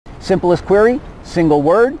Simplest query, single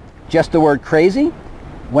word, just the word crazy.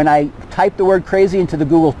 When I type the word crazy into the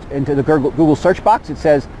Google search box, it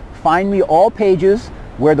says, find me all pages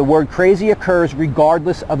where the word crazy occurs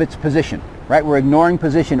regardless of its position. Right? We're ignoring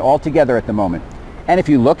position altogether at the moment. And if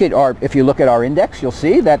you look at our index, you'll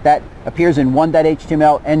see that that appears in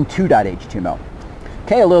 1.html and 2.html.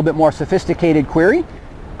 Okay, a little bit more sophisticated query,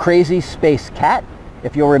 crazy space cat.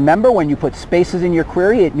 If you'll remember, when you put spaces in your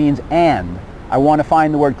query, it means and. I want to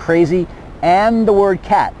find the word crazy and the word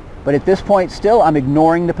cat. But at this point, still, I'm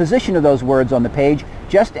ignoring the position of those words on the page,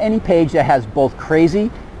 just any page that has both crazy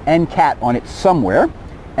and cat on it somewhere.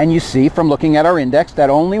 And you see from looking at our index that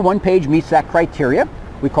only one page meets that criteria.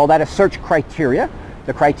 We call that a search criteria.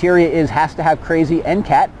 The criteria has to have crazy and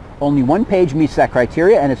cat. Only one page meets that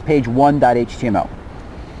criteria, and it's page 1.html.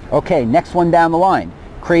 Okay, next one down the line,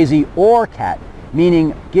 crazy or cat,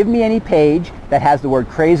 meaning give me any page that has the word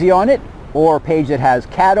crazy on it, or a page that has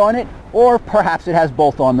cat on it, or perhaps it has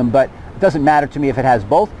both on them, but it doesn't matter to me if it has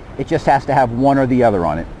both. It just has to have one or the other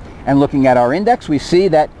on it. And looking at our index, we see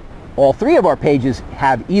that all three of our pages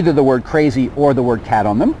have either the word crazy or the word cat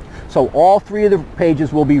on them. So all three of the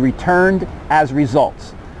pages will be returned as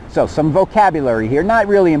results. So some vocabulary here, not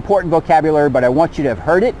really important vocabulary, but I want you to have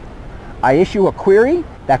heard it. I issue a query.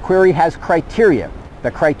 That query has criteria.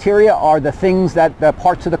 The criteria are the things the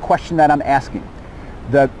parts of the question that I'm asking.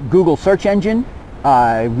 The Google search engine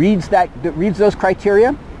reads those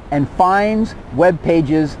criteria and finds web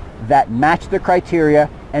pages that match the criteria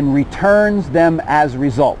and returns them as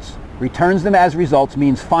results. Returns them as results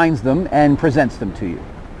means finds them and presents them to you.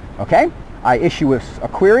 Okay? I issue a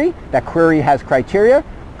query. That query has criteria.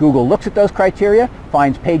 Google looks at those criteria,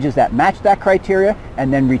 finds pages that match that criteria,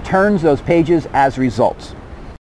 and then returns those pages as results.